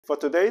For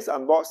today's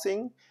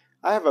unboxing,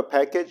 I have a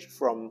package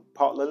from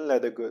Portland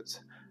Leather Goods.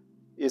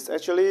 It's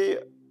actually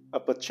a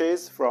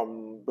purchase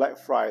from Black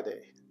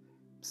Friday.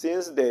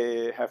 Since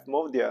they have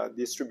moved their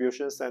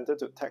distribution center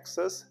to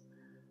Texas,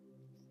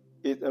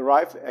 it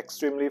arrived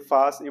extremely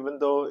fast even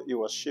though it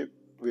was shipped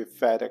with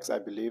FedEx, I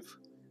believe.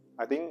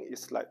 I think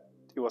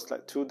it was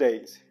like 2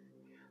 days.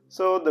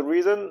 So the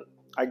reason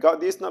I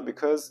got this not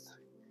because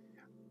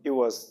it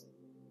was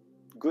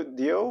good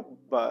deal,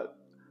 but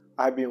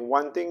I've been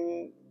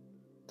wanting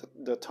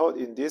the tote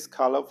in this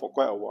color for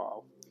quite a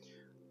while.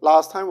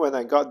 Last time when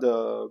I got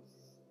the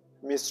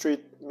mystery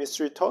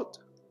tote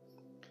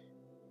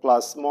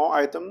plus small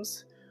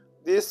items,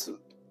 this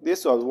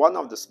was one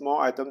of the small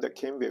items that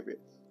came with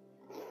it.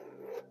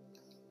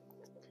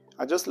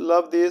 I just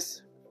love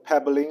this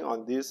pebbling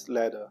on this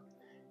leather.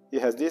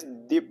 It has this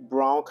deep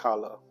brown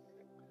color,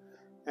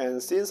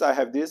 and since I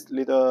have this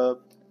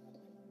little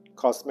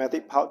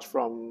cosmetic pouch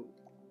from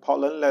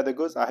Portland Leather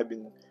Goods, I have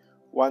been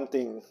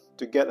wanting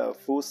to get a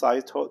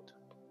full-size tote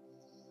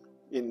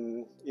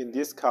in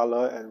this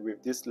color and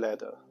with this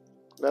leather.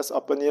 Let's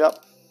open it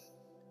up.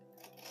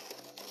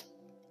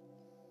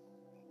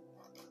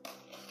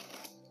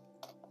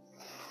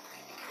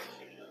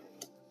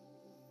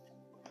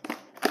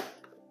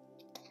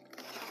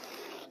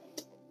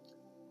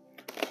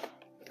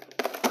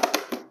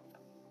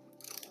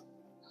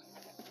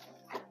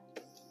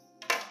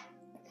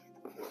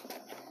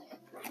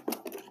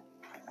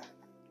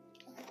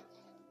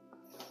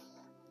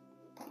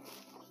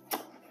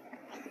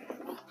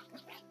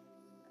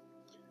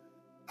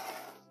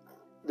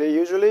 They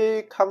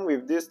usually come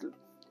with this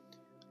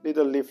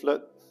little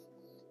leaflet,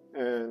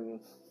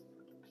 and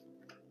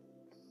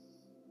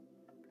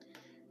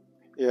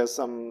it has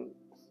some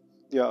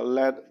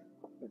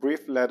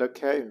brief leather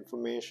care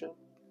information.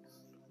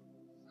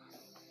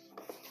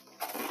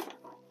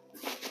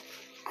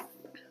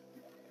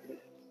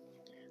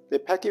 They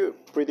pack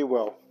it pretty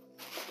well.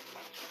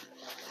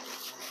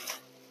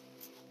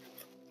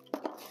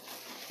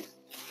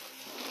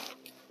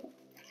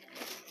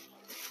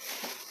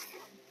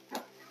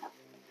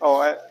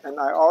 Oh, and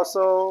I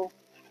also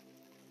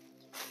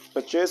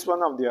purchased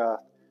one of their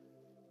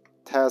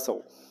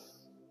tassel.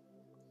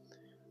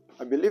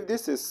 I believe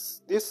this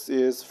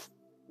is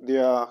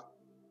their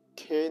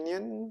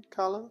Canyon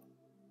color.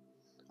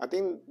 I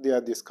think they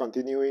are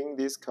discontinuing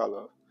this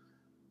color.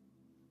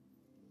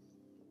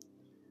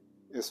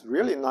 It's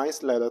really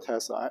nice leather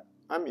tassel.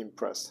 I'm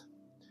impressed.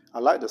 I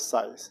like the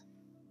size.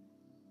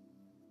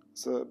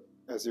 So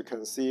as you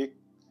can see,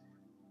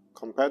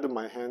 compared to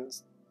my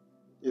hands,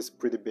 it's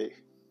pretty big.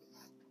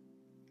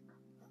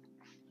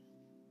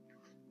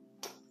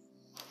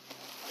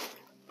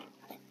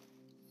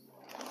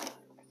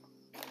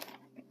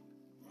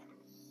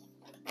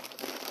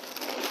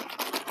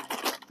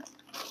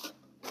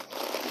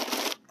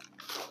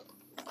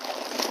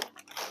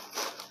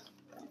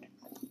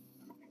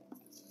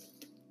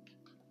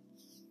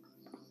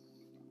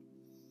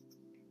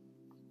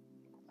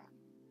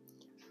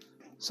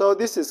 So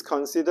this is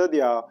considered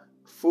their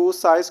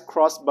full-size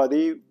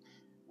crossbody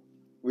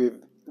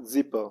with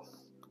zipper.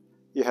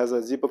 It has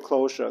a zipper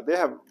closure. They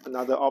have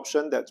another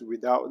option that's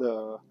without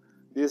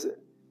this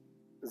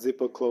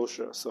zipper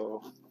closure.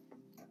 So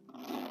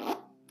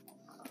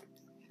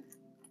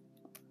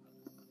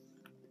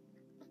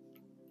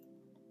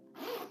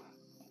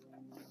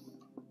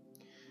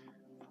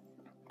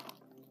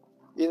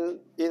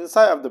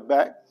inside of the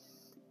bag,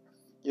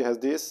 it has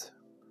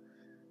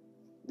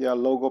their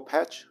logo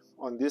patch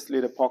on these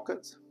little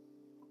pockets.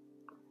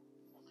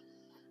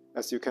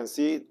 As you can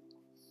see,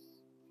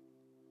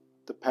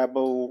 the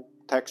pebble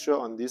texture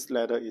on this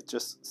leather is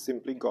just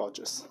simply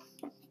gorgeous.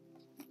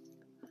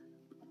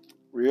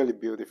 Really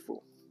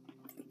beautiful.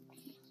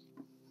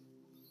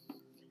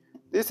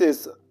 This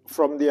is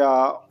from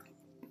their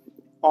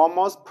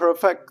almost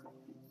perfect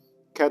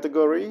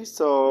category,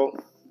 so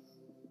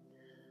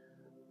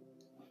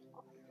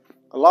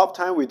a lot of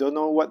time we don't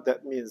know what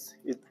that means.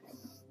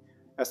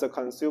 As a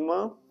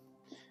consumer,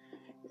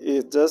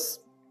 it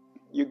just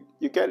you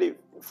get it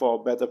for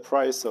a better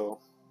price, so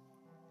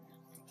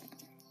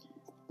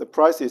the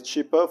price is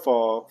cheaper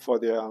for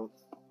their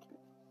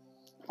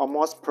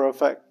almost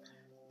perfect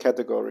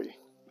category.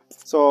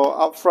 So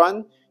up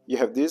front you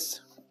have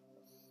this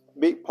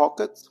big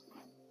pocket.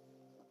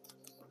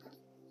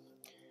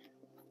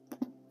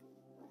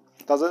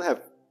 It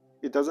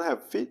doesn't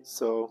have feet,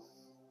 so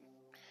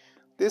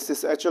this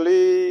is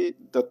actually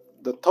the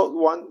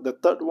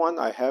third one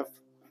I have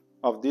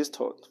of this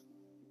tote.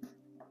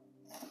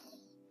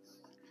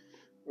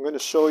 I'm going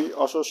to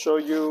also show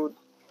you.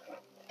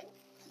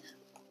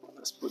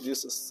 Let's put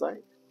this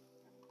aside.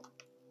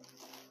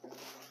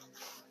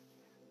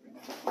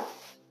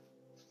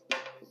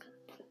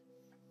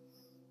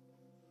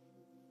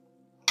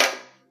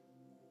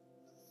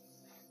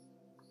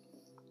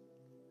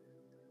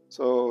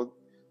 So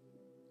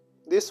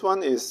this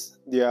one is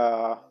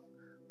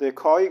they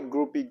call it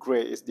groupie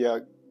gray. It's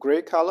their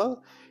gray color.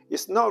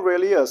 It's not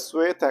really a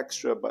suede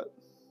texture, but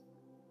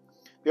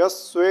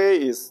because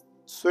suede is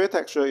suede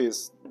texture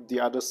is the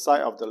other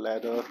side of the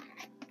leather.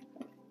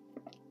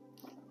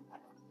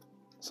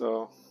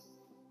 So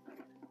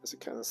as you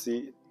can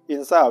see,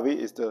 inside of it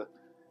is the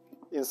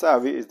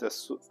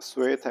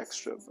suede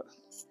texture. But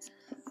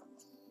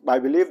I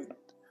believe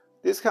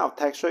this kind of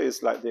texture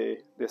is like they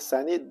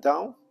sand it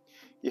down.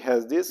 It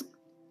has this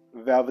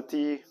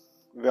velvety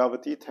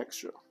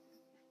texture.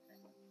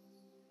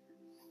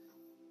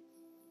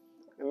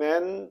 And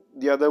then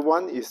the other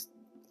one is,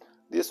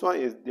 this one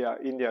is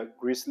in their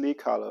grizzly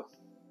color.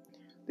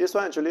 This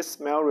one actually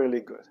smells really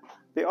good.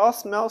 They all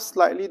smell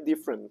slightly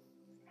different.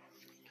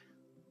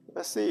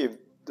 Let's see if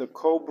the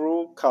cold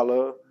brew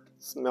color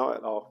smell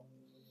at all.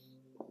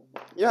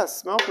 Yeah, it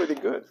smells pretty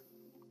good.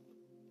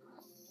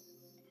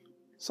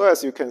 So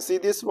as you can see,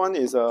 this one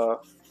is a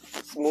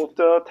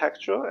smoother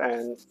texture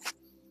and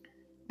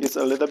it's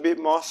a little bit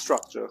more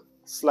structure,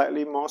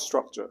 slightly more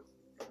structure.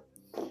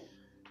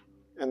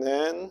 And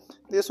then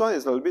this one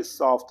is a little bit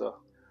softer.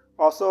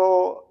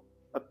 Also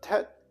a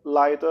tad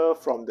lighter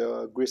from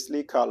the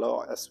grizzly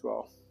color as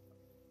well.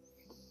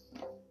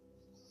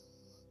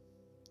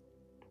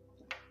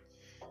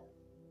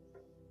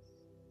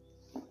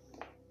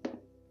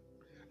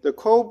 The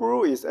cold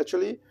brew is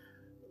actually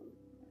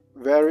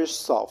very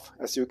soft.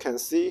 As you can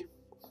see,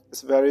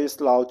 it's very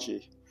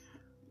slouchy.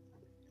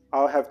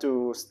 I'll have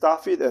to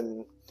stuff it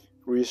and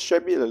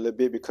reshape it a little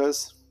bit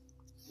because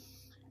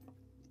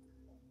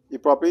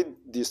it probably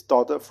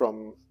distorted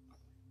from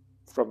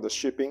the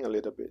shipping a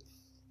little bit.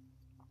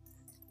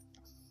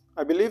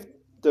 I believe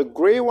the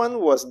gray one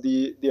was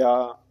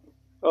their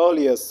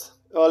earliest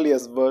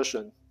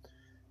version.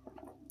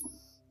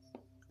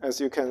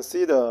 As you can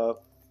see, the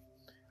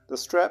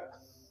strap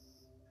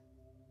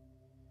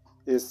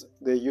is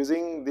they're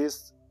using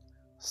this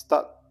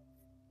stud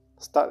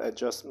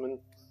adjustment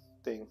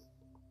thing,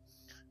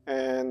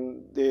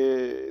 and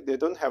they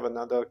don't have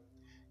another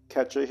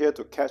catcher here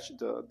to catch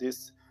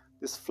this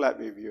flap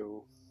if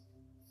you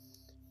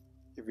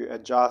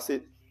adjust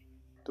it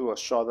to a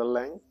shorter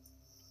length.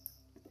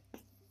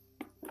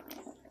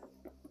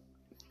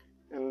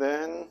 And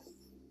then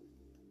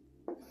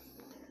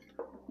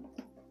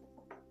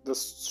the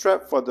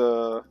strap for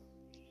the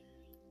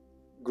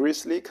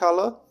grizzly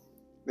color,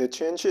 they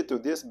changed it to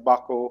this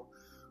buckle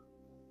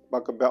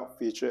belt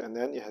feature, and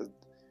then it has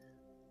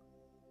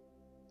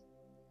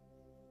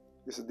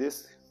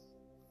this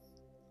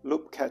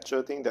loop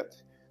catcher thing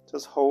that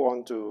just hold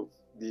on to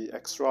the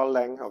extra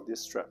length of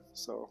this strap.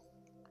 So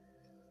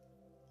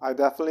I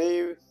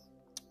definitely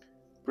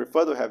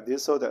prefer to have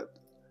this so that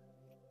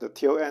the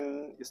tail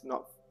end is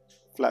not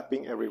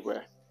flapping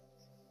everywhere.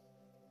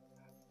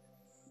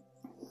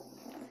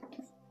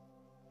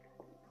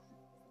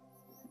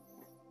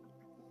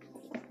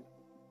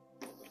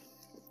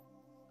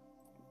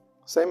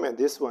 Same as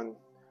this one.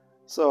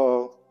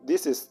 So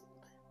this is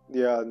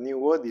their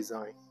newer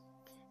design.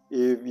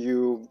 If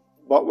you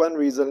bought one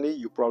recently,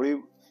 you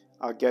probably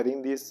are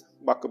getting this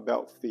buckle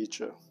belt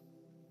feature.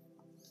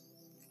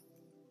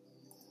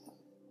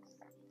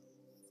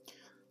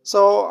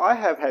 So I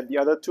have had the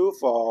other two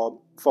for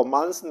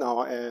months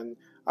now, and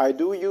I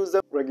do use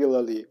them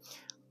regularly.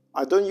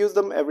 I don't use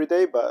them every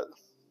day, but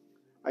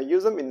I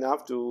use them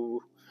enough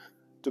to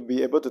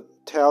be able to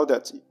tell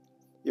that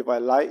if I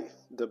like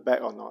the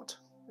bag or not.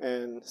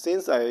 And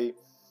since I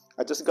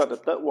just got the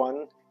third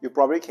one, you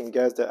probably can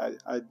guess that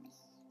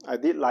I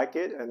did like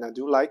it, and I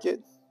do like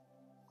it.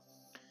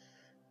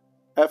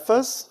 At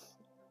first,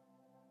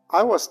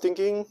 I was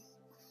thinking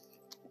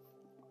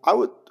I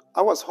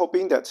was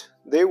hoping that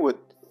they would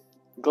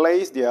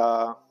glaze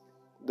the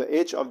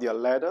edge of their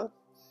leather,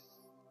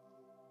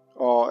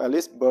 or at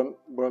least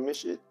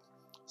burnish it,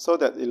 so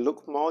that it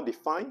looked more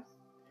defined.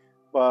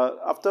 But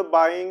after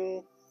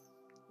buying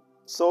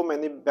so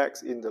many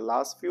bags in the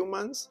last few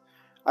months,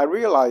 I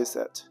realized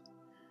that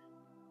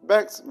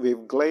bags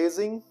with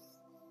glazing,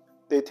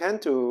 they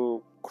tend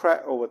to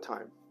crack over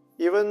time.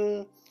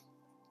 Even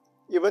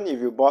if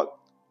you bought,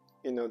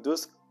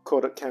 those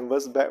coated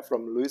canvas bag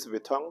from Louis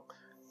Vuitton,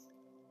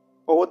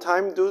 over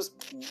time those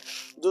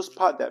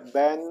parts that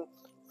bend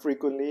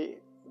frequently,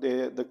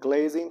 the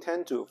glazing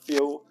tend to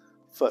feel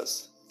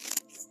first.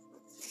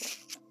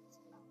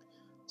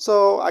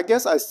 So I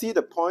guess I see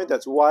the point.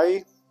 That's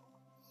why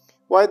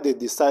they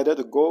decided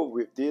to go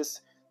with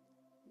this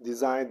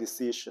design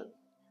decision.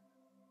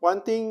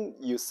 One thing,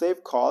 you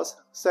save cost.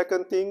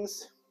 Second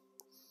things,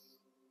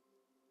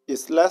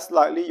 it's less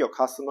likely your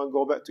customer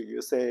go back to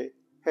you say,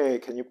 hey,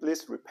 can you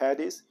please repair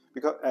this?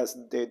 Because as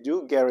they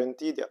do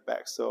guarantee their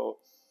bag, so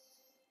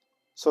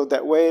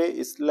that way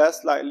it's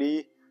less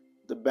likely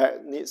the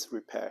bag needs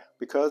repair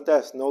because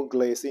there's no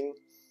glazing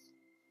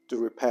to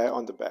repair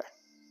on the bag.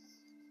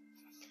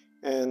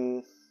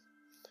 And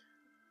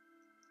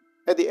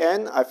at the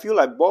end, I feel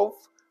like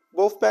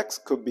both bags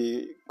could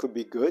be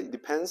good. It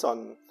depends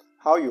on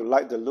how you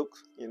like the look,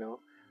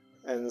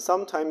 And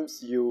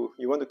sometimes you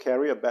want to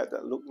carry a bag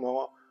that look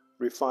more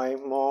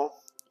refined, more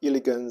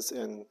elegant,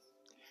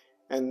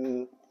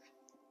 and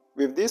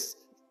with this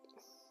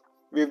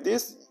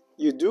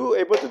you do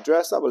able to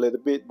dress up a little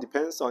bit.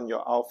 Depends on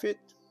your outfit.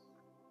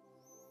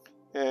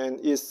 and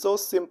it's so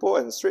simple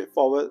and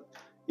straightforward.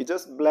 It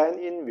just blends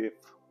in with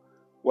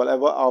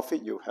whatever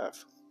outfit you have.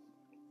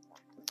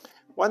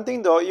 One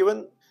thing though,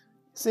 even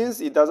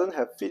since it doesn't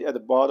have feet at the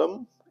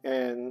bottom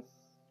and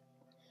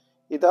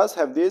it does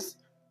have this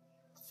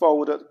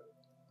folded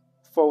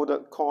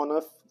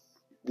corner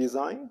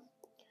design,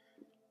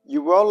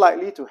 you will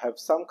likely to have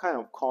some kind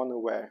of corner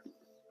wear.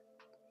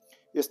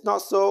 It's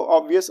not so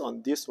obvious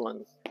on this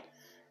one,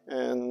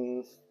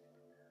 and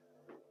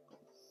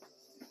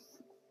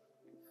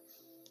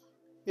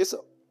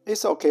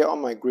it's okay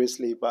on my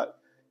grizzly, but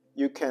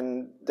you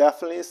can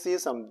definitely see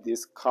some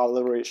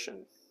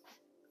discoloration.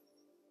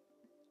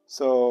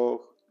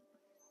 So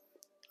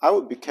I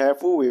would be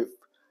careful with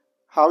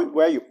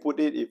where you put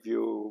it if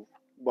you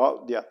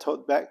bought their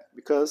tote bag,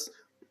 because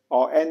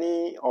or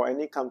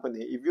any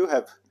company, if you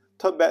have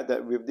tote bag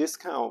that with this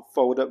kind of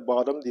folded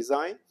bottom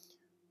design,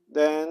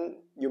 then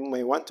you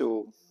may want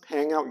to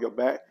hang out your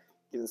bag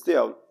instead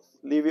of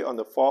leave it on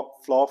the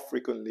floor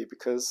frequently,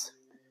 because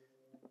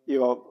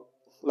you are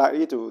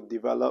likely to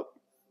develop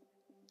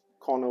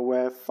corner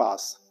wear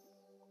fast.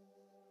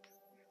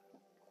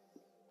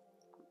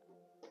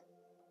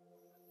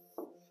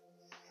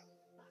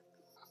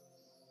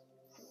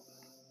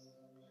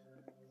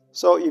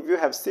 So if you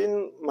have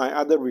seen my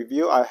other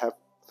review, I have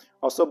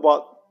also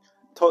bought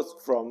totes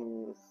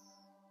from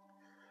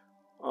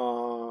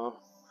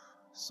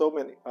so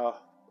many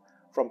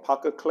from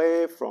Parker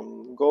Clay,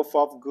 from Go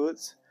Forth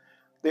Goods.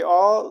 They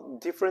all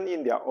different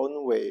in their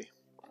own way.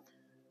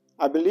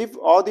 I believe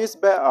all these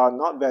bags are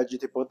not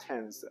vegetable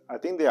tans. I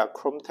think they are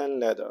chrome tan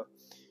leather,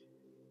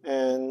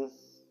 and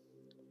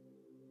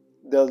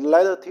the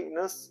leather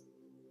thickness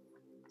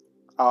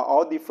are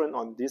all different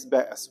on this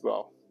bag as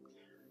well.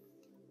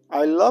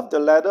 I love the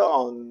leather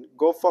on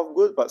Go Forth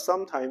Good, but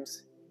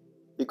sometimes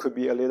it could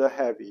be a little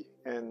heavy,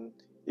 and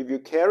if you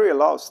carry a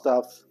lot of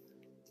stuff,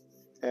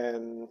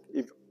 and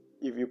if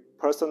you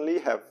personally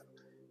have,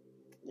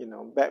 you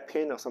know, back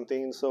pain or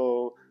something,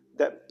 so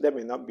that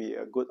may not be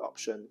a good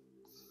option.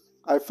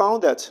 I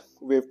found that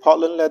with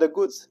Portland leather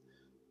goods,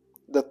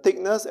 the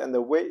thickness and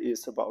the weight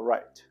is about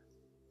right.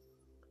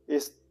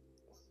 It's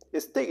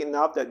thick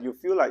enough that you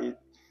feel like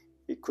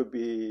it could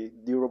be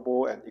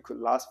durable and it could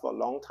last for a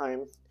long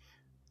time,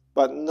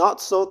 but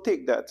not so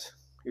thick that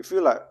you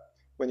feel like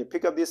when you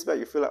pick up this bag,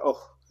 you feel like,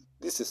 oh,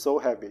 this is so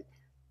heavy.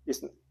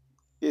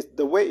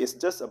 The weight is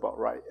just about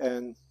right.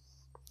 And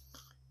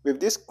with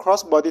this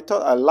crossbody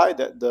tote, I like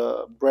that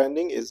the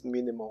branding is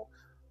minimal.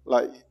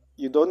 Like,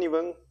 you don't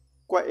even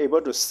quite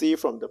able to see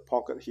from the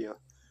pocket here.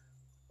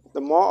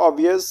 The more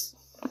obvious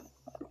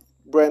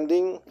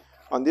branding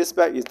on this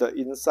bag is the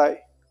inside.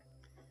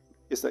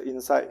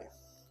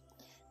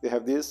 They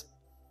have this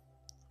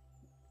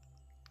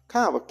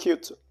kind of a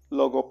cute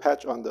logo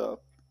patch on the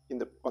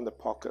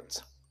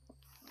pocket.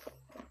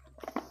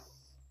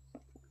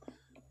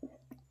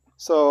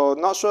 So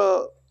not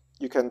sure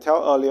you can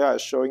tell, earlier I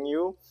was showing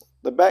you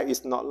the bag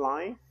is not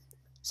lined,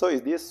 so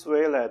it's this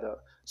suede leather.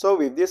 So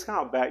with this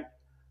kind of bag,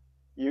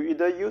 you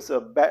either use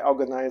a bag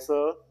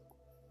organizer,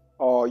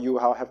 or you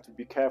have to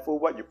be careful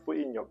what you put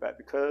in your bag,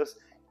 because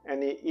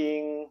any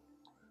ink,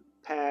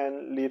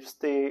 pen,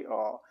 lipstick,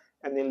 or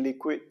any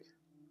liquid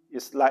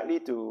is likely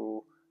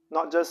to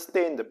not just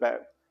stain the bag,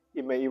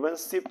 it may even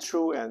seep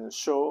through and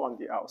show on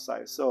the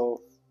outside.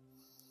 So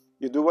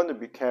you do want to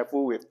be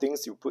careful with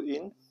things you put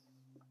in.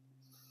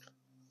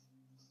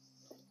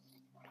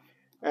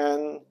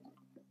 And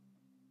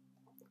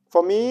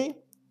for me,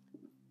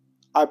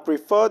 I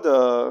prefer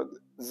the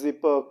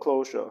zipper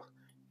closure.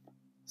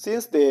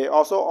 Since they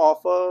also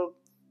offer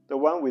the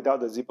one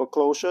without the zipper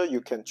closure, you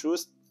can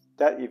choose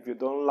that if you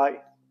don't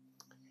like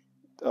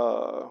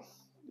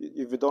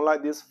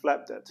this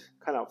flap that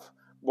kind of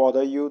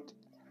bother you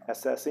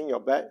accessing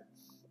your bag.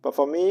 But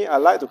for me, I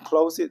like to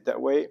close it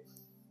that way.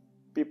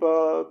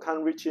 People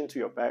can't reach into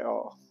your bag,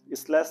 or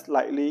it's less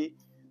likely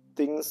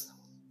things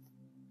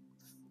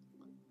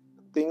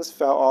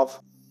fell off.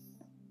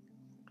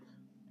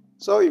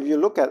 So if you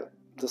look at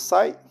the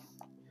side,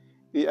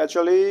 it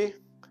actually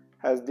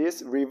has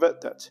this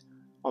rivet that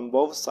on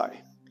both sides.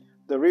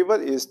 The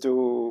rivet is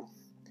to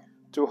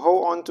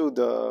hold on to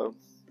the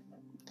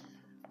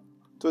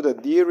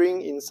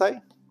D-ring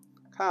inside,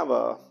 kind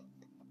of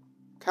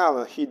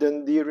a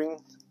hidden D-ring.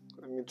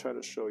 Let me try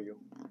to show you.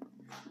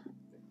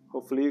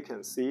 Hopefully you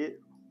can see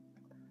it,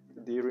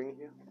 the D-ring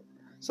here.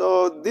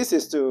 So this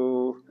is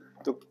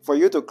for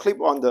you to clip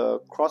on the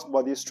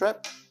crossbody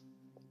strap.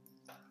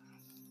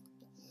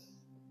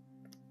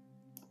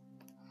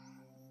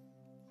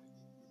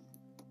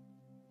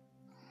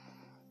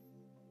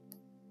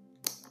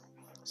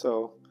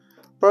 So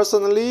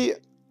personally,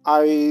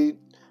 I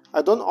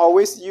don't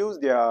always use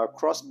their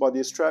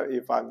crossbody strap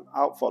if I'm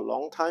out for a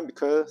long time,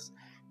 because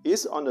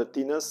it's on the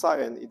thinner side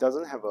and it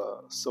doesn't have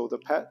a shoulder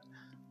pad.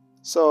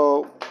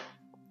 So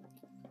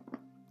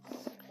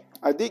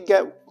I did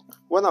get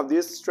one of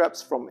these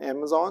straps from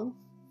Amazon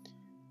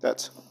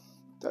that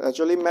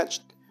actually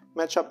match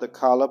up the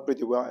color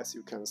pretty well, as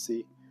you can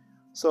see.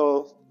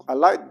 So I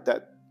like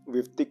that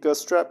with thicker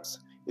straps,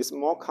 it's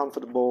more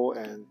comfortable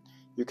and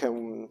you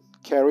can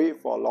carry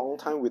it for a long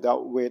time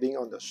without weighing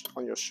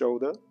on your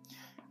shoulder.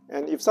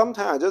 And if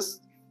sometimes I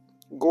just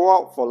go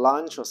out for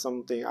lunch or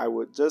something, I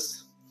would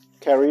just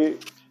carry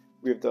it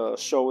with the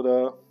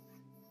shoulder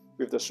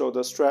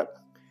strap,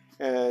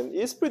 and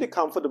it's pretty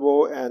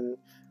comfortable, and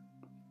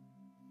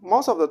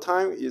most of the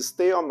time it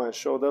stays on my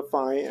shoulder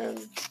fine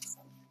and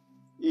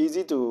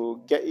easy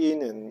to get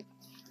in and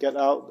get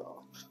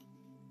out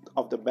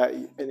of the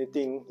bag,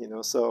 anything, you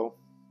know. So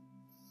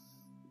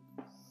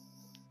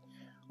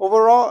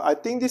overall, I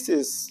think this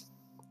is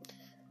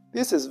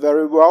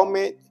very well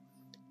made.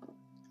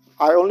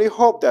 I only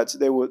hope that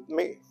they would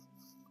make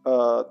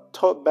a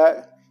tote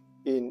bag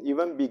in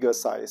even bigger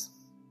size.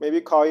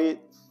 Maybe call it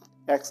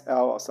XL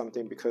or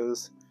something,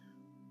 because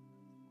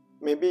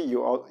maybe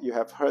you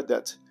have heard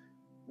that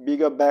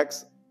bigger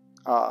bags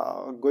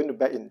are going to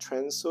be in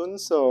trend soon.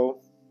 So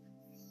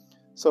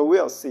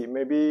we'll see.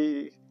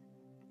 Maybe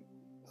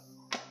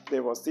they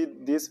will see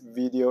this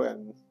video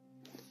and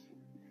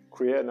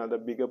create another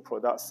bigger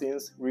product,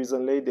 since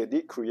recently they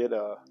did create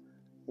a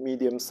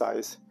medium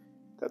size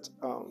that's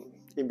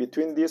in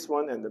between this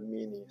one and the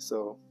mini.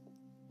 So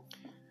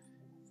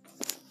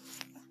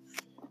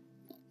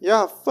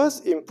yeah,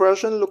 first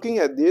impression looking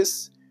at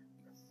this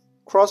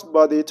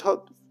crossbody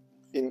tote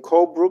in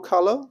cold brew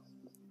color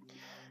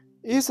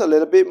is a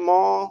little bit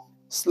more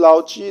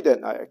slouchy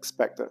than I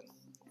expected.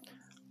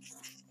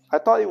 I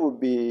thought it would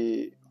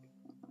be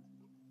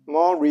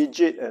more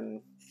rigid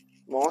and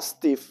more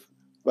stiff,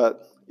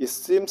 but it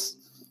seems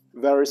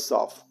very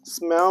soft.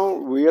 Smell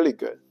really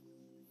good.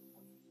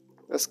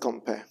 Let's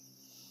compare.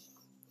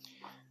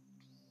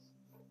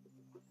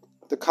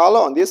 The color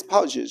on this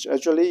pouch is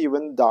actually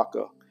even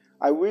darker.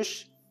 I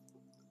wish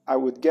I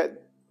would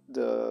get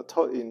the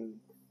tote in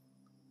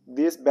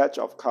this batch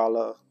of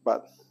color,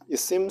 but it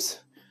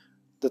seems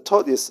the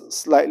tote is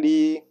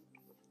slightly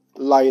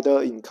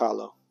lighter in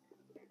color.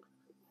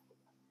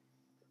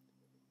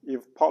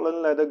 If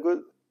Portland Leather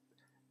Goods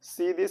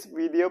see this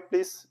video,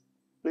 please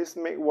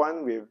make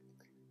one with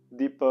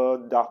deeper,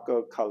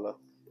 darker color.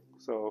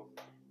 So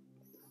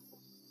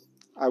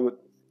I would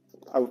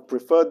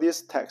prefer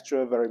this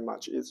texture very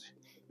much.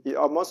 It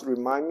almost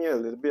reminds me a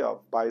little bit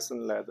of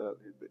bison leather. A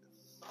little bit.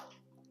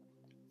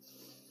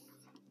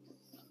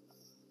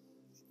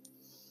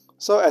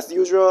 So as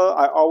usual,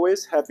 I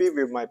always happy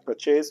with my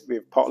purchase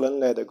with Portland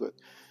Leather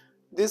Goods.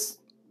 This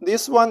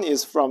one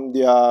is from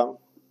their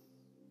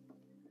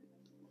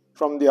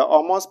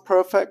almost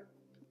perfect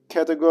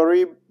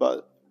category,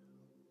 but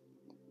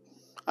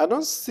I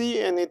don't see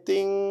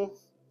anything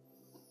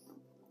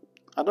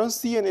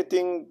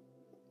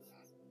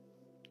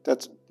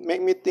that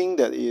make me think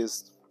that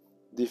is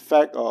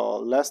defect or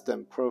less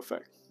than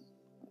perfect.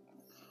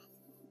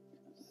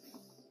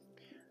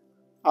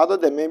 Other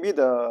than maybe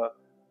the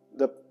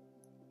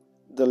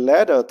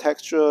leather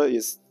texture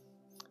is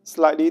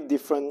slightly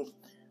different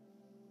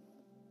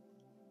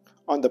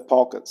on the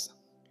pockets.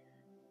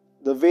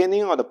 The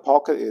veining on the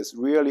pocket is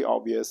really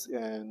obvious,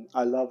 and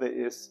I love it.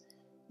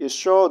 It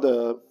shows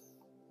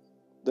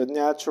the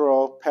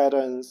natural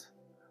patterns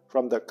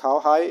from the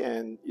cowhide,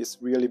 and it's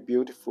really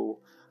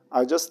beautiful.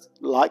 I just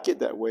like it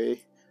that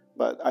way,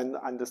 but I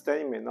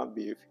understand it may not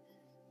be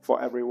for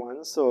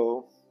everyone.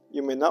 So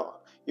you may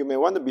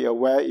want to be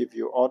aware if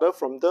you order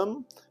from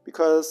them,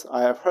 because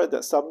I have heard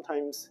that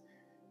sometimes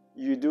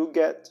you do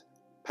get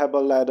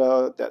pebble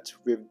leather that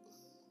with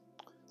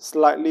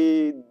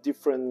slightly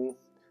different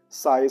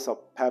size of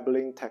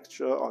pebbling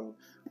texture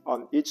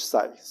on each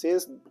side,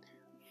 since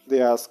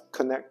they are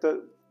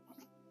connected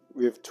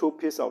with two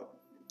piece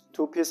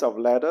of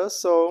leather.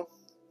 So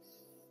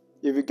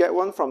if you get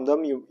one from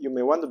them, you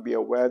may want to be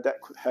aware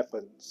that could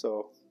happen.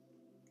 So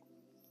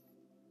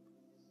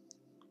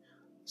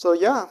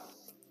yeah,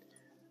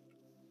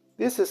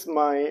 this is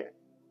my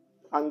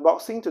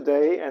unboxing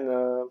today,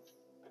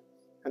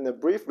 and a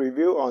brief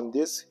review on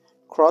this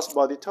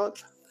crossbody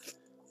tote.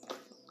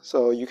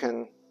 So you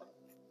can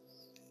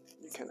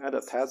add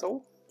a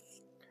tassel.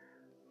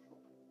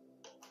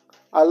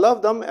 I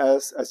love them.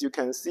 As you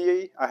can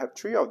see, I have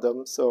 3 of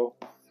them. So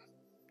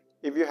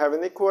if you have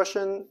any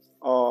question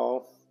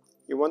or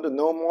you want to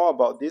know more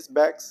about these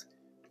bags,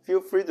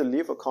 feel free to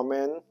leave a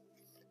comment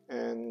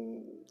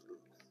and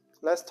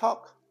let's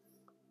talk.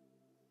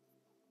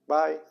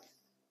 Bye.